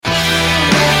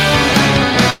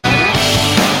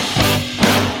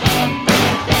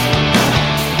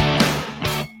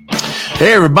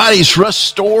Hey everybody, it's Russ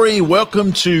Story.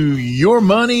 Welcome to Your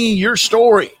Money, Your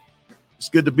Story. It's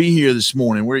good to be here this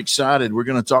morning. We're excited. We're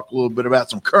going to talk a little bit about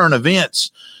some current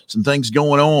events, some things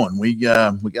going on. We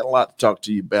got a lot to talk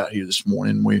to you about here this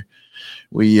morning. We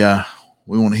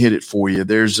want to hit it for you.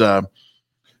 There's a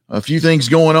few things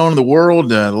going on in the world.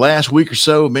 The last week or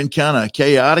so have been kind of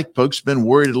chaotic. Folks have been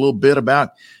worried a little bit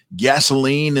about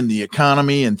gasoline and the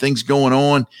economy and things going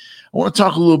on. I want to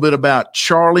talk a little bit about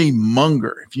Charlie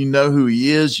Munger. If you know who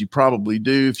he is, you probably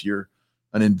do. If you're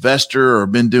an investor or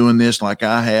been doing this like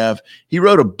I have, he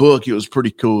wrote a book. It was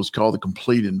pretty cool. It's called The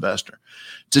Complete Investor.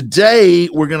 Today,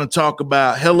 we're going to talk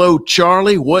about Hello,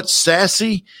 Charlie, what's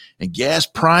sassy, and gas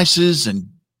prices and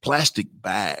plastic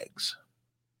bags.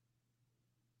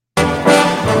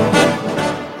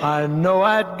 I know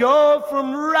I'd go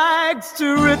from rags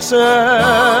to riches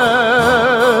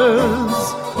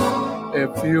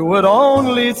if you would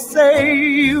only say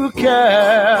you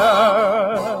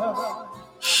care.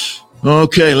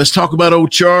 Okay, let's talk about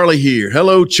old Charlie here.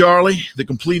 Hello, Charlie, The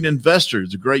Complete Investor.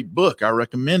 It's a great book. I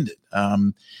recommend it.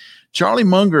 Charlie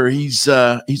Munger, he's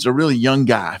a really young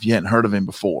guy if you hadn't heard of him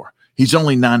before. He's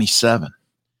only 97.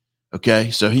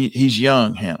 Okay, so he's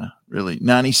young, Hannah, really.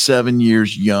 97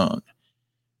 years young.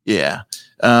 Yeah.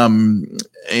 And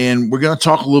we're going to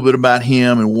talk a little bit about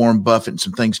him and Warren Buffett and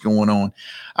some things going on.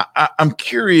 I'm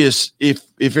curious I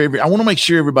want to make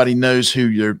sure everybody knows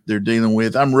who they're dealing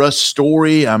with. I'm Russ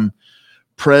Story. I'm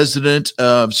president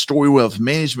of Story Wealth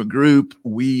Management Group.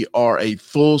 We are a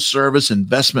full service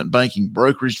investment banking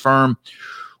brokerage firm.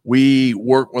 We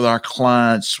work with our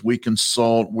clients. We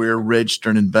consult. We're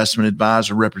registered investment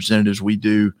advisor representatives. We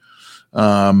do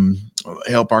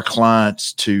help our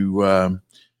clients to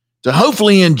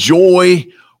hopefully enjoy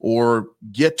or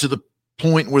get to the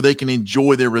point where they can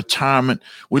enjoy their retirement.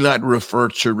 We like to refer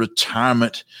to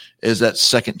retirement as that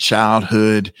second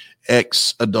childhood,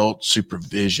 ex-adult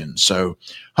supervision. So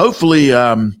hopefully,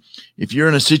 if you're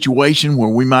in a situation where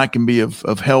we can be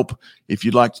of help, if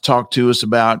you'd like to talk to us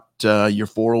about your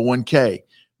 401k,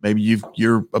 maybe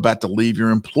you're about to leave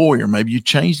your employer, maybe you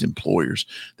changed employers.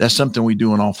 That's something we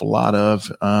do an awful lot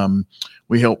of.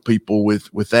 We help people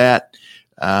with that.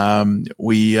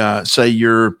 We say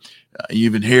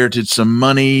you've inherited some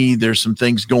money, there's some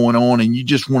things going on, and you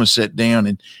just want to sit down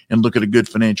and look at a good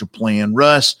financial plan.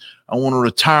 Russ, I want to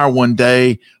retire one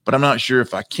day, but I'm not sure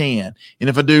if I can. And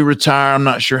if I do retire, I'm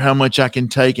not sure how much I can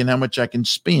take and how much I can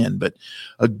spend. But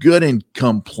a good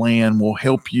income plan will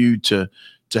help you to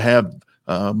have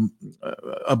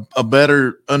a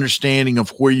better understanding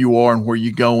of where you are and where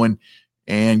you're going,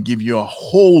 and give you a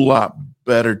whole lot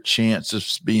better chance of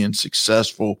being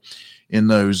successful in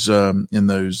those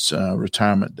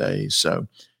retirement days. So I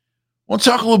want to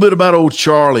talk a little bit about old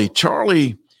Charlie.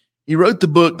 Charlie, he wrote the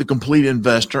book, The Complete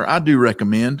Investor. I do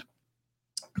recommend.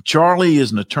 Charlie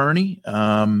is an attorney.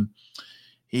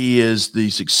 He is the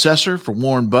successor for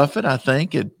Warren Buffett, I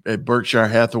think, at Berkshire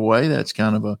Hathaway. That's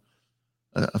kind of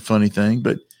a funny thing.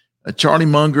 But Charlie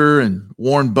Munger and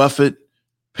Warren Buffett,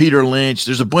 Peter Lynch,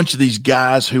 there's a bunch of these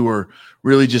guys who are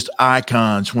really just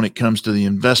icons when it comes to the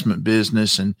investment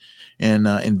business and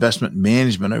investment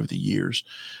management over the years.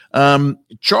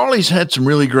 Charlie's had some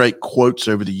really great quotes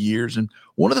over the years. And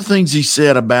one of the things he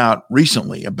said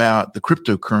recently about the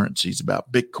cryptocurrencies,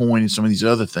 about Bitcoin and some of these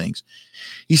other things,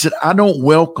 he said, I don't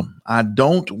welcome a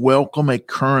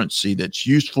currency that's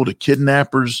useful to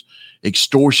kidnappers,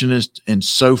 extortionists, and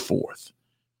so forth.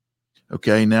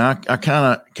 Okay. Now I kind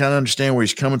of understand where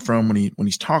he's coming from when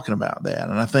he's talking about that.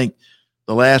 And I think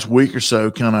the last week or so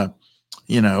kind of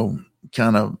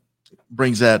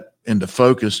brings that into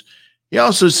focus. He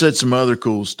also said some other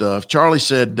cool stuff. Charlie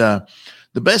said, the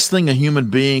best thing a human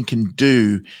being can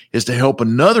do is to help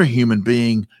another human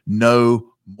being know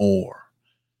more.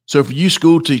 So for you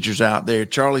school teachers out there,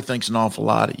 Charlie thinks an awful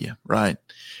lot of you, right?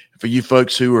 For you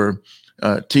folks who are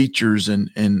teachers, and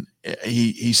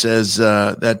he says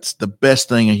that's the best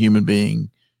thing a human being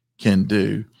can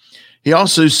do. He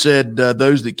also said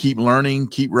those that keep learning,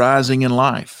 keep rising in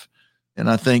life. And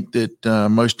I think that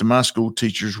most of my school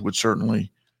teachers would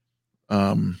certainly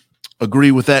agree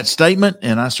with that statement,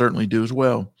 and I certainly do as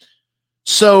well.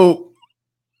 So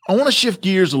I want to shift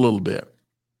gears a little bit.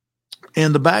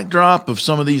 And the backdrop of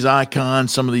some of these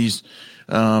icons, some of these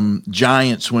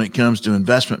giants when it comes to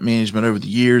investment management over the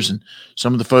years, and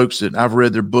some of the folks that I've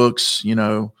read their books,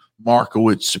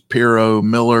 Markowitz, Shapiro,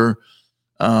 Miller,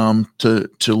 to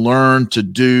learn to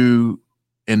do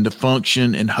and to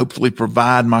function and hopefully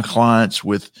provide my clients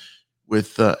with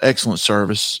excellent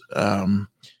service.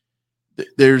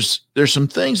 There's some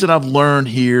things that I've learned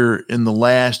here in the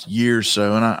last year or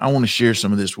so, and I want to share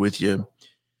some of this with you.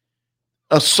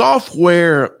 A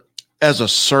software as a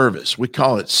service, we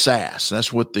call it SaaS.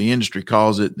 That's what the industry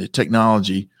calls it, the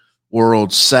technology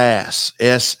world, SaaS,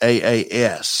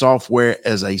 SaaS, software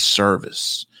as a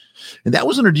service. And that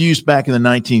was introduced back in the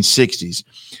 1960s.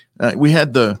 We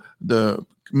had the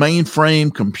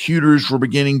mainframe computers were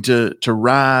beginning to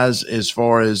rise as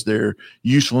far as their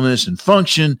usefulness and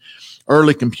function.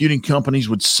 Early computing companies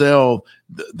would sell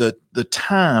the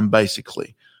time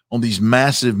basically on these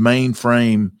massive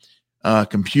mainframe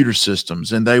computer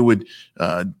systems, and they would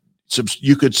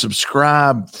you could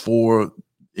subscribe for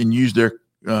and use their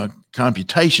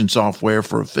computation software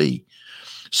for a fee.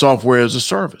 Software as a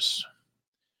service.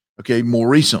 Okay, more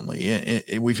recently,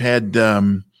 we've had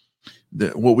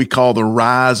what we call the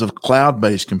rise of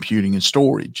cloud-based computing and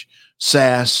storage.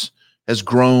 SaaS has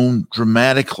grown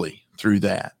dramatically through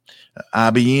that.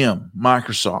 IBM,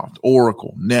 Microsoft,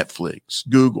 Oracle, Netflix,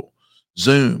 Google,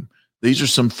 Zoom. These are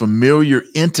some familiar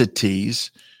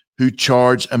entities who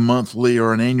charge a monthly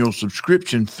or an annual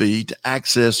subscription fee to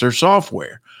access their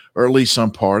software, or at least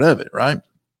some part of it, right?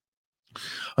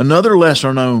 Another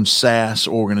lesser-known SaaS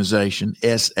organization,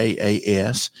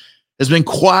 SaaS, has been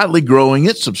quietly growing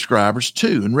its subscribers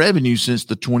too and revenue since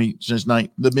the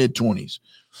mid-20s.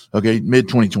 Okay,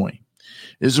 mid-2020.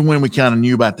 This is when we kind of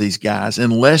knew about these guys.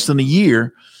 In less than a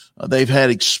year, they've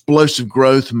had explosive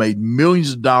growth, made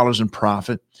millions of dollars in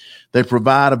profit. They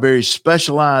provide a very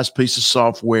specialized piece of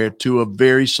software to a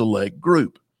very select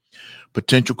group.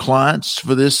 Potential clients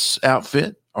for this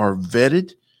outfit are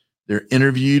vetted. They're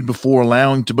interviewed before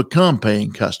allowing to become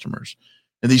paying customers.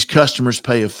 And these customers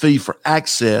pay a fee for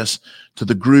access to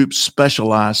the group's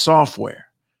specialized software.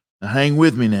 Now, hang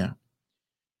with me now.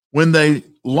 When they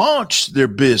launched their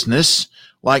business,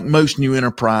 like most new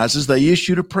enterprises, they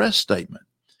issued a press statement.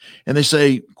 And they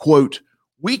say, quote,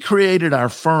 "We created our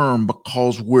firm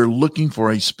because we're looking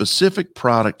for a specific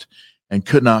product and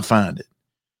could not find it.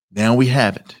 Now we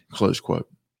have it," close quote.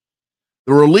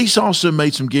 The release also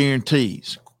made some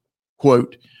guarantees.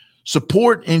 Quote,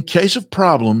 "Support in case of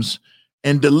problems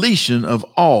and deletion of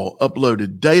all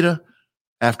uploaded data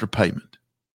after payment."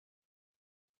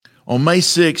 On May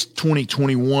 6,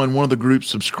 2021, one of the group's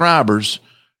subscribers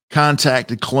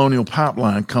contacted Colonial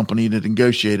Pipeline Company to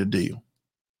negotiate a deal.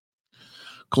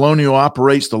 Colonial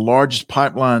operates the largest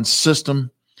pipeline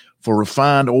system for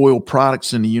refined oil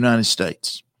products in the United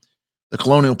States. The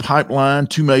Colonial Pipeline,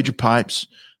 two major pipes,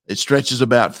 it stretches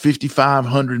about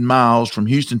 5,500 miles from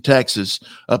Houston, Texas,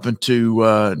 up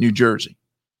into New Jersey.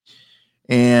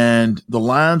 And the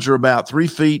lines are about 3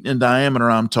 feet in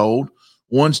diameter, I'm told.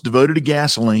 One's devoted to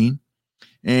gasoline,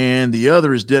 and the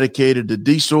other is dedicated to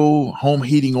diesel, home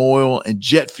heating oil, and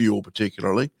jet fuel,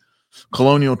 particularly.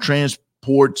 Colonial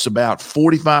transports about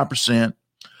 45%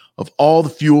 of all the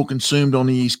fuel consumed on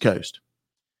the East Coast.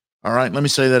 All right, let me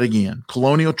say that again.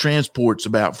 Colonial transports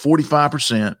about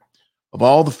 45% of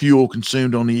all the fuel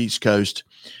consumed on the East Coast.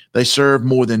 They serve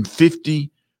more than 50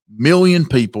 million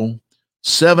people,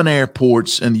 7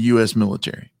 airports, and the U.S.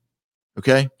 military.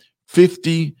 Okay?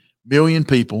 50 million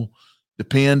people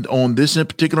depend on this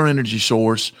particular energy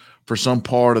source for some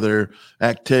part of their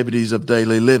activities of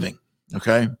daily living.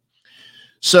 Okay?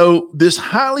 So this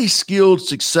highly skilled,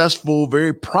 successful,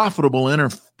 very profitable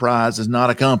enterprise is not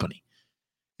a company.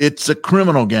 It's a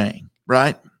criminal gang,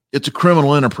 right? It's a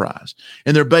criminal enterprise,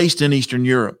 and they're based in Eastern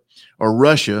Europe or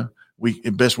Russia.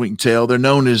 Best we can tell, they're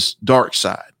known as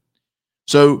DarkSide.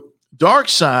 So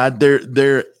DarkSide,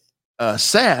 their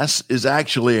SaaS is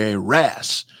actually a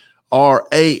RAS,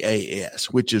 RAAS,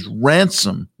 which is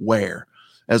ransomware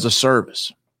as a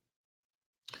service.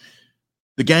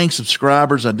 The gang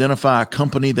subscribers identify a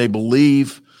company they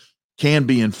believe can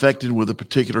be infected with a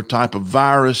particular type of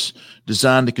virus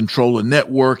designed to control a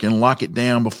network and lock it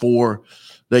down before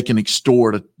they can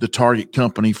extort the target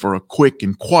company for a quick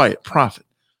and quiet profit.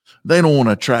 They don't want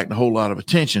to attract a whole lot of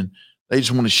attention. They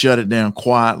just want to shut it down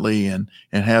quietly and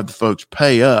have the folks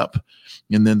pay up,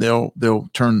 and then they'll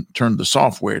turn the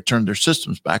software, turn their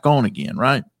systems back on again,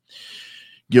 right?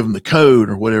 Give them the code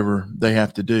or whatever they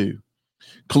have to do.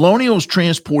 Colonial's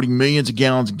transporting millions of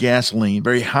gallons of gasoline,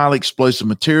 very highly explosive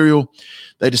material.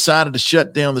 They decided to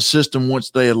shut down the system once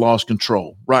they had lost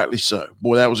control. Rightly so.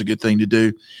 Boy, that was a good thing to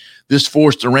do. This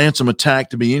forced a ransom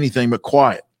attack to be anything but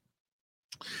quiet.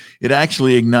 It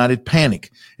actually ignited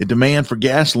panic, a demand for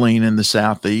gasoline in the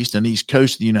Southeast and East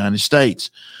Coast of the United States.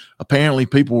 Apparently,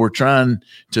 people were trying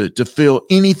to fill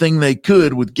anything they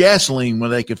could with gasoline when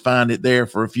they could find it there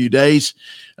for a few days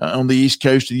on the East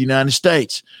Coast of the United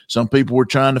States. Some people were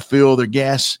trying to fill their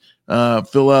gas,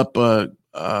 fill up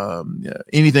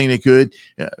anything they could.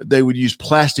 They would use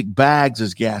plastic bags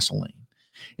as gasoline.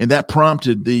 And that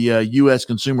prompted the U.S.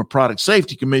 Consumer Product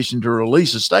Safety Commission to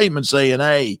release a statement saying,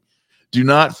 hey, do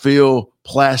not fill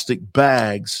plastic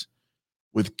bags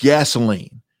with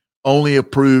gasoline. Only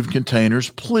approved containers,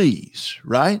 please,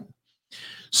 right?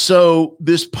 So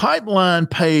this pipeline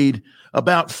paid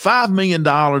about $5 million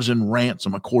in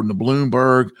ransom, according to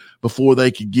Bloomberg, before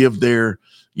they could give their,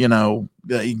 get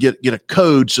a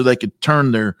code so they could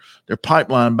turn their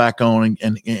pipeline back on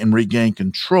and regain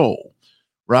control,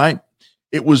 right?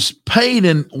 It was paid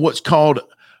in what's called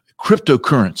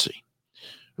cryptocurrency.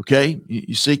 Okay,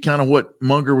 you see kind of what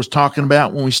Munger was talking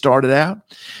about when we started out.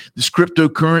 This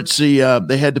cryptocurrency,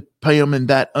 they had to pay them in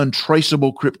that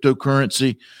untraceable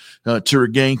cryptocurrency to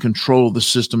regain control of the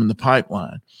system and the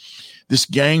pipeline. This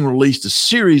gang released a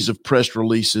series of press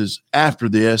releases after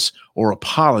this, or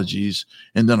apologies,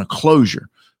 and then a closure.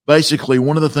 Basically,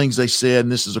 one of the things they said,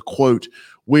 and this is a quote,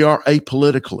 "We are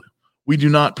apolitical. We do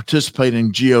not participate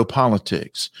in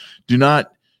geopolitics. Do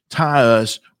not tie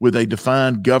us with a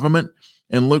defined government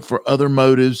and look for other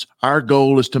motives. Our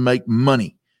goal is to make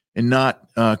money and not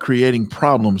creating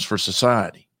problems for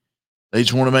society." They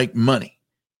just want to make money.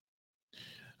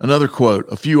 Another quote,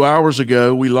 "A few hours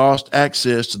ago, we lost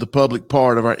access to the public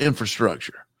part of our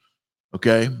infrastructure."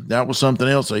 Okay, that was something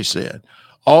else they said.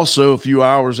 Also, a few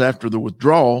hours after the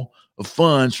withdrawal of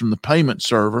funds from the payment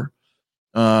server,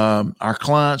 our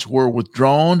clients were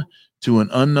withdrawn to an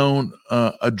unknown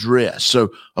address.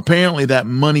 So apparently that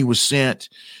money was sent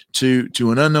to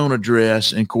an unknown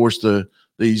address. And of course,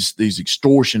 these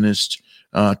extortionists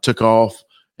took off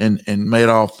and made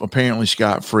off apparently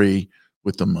scot-free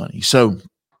with the money. So,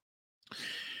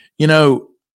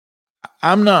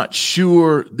 I'm not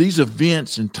sure these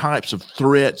events and types of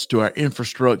threats to our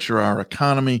infrastructure, our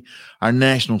economy, our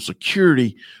national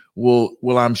security will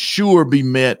I'm sure be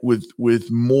met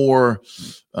with more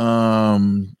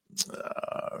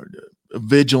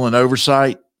vigilant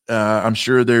oversight. I'm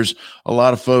sure there's a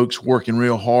lot of folks working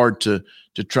real hard to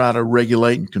try to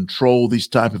regulate and control these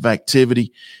type of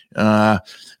activity.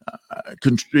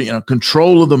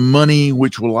 Control of the money,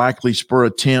 which will likely spur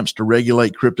attempts to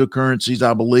regulate cryptocurrencies,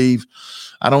 I believe.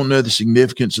 I don't know the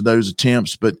significance of those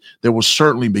attempts, but there will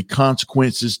certainly be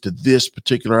consequences to this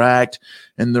particular act.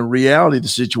 And the reality of the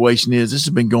situation is this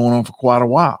has been going on for quite a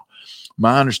while.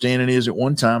 My understanding is at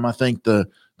one time, I think the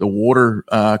water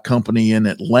company in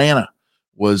Atlanta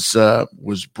was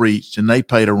breached, and they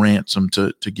paid a ransom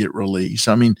to get released.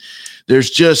 I mean,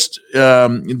 there's just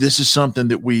this is something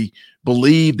that we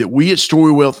believe that we at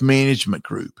Story Wealth Management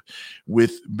Group,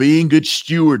 with being good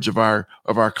stewards of our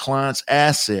clients'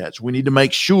 assets, we need to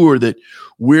make sure that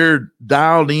we're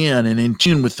dialed in and in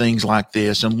tune with things like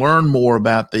this and learn more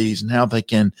about these and how they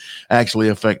can actually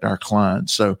affect our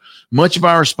clients. So much of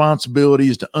our responsibility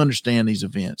is to understand these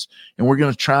events, and we're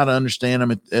going to try to understand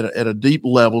them at a deep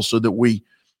level so that we,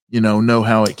 know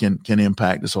how it can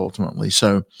impact us ultimately.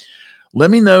 So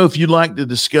let me know if you'd like to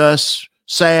discuss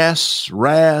SAS,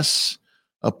 RAS,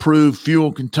 approved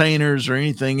fuel containers, or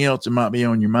anything else that might be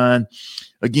on your mind.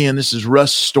 Again, this is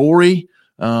Russ Story.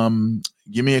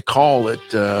 Give me a call at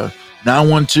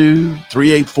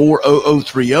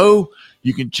 912-384-0030.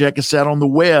 You can check us out on the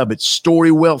web at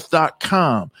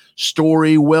storywealth.com,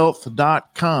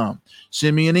 storywealth.com.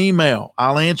 Send me an email.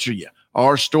 I'll answer you.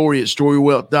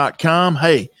 rstory@storywealth.com.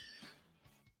 Hey,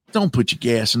 don't put your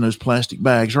gas in those plastic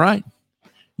bags, right?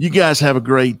 You guys have a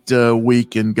great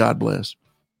week, and God bless.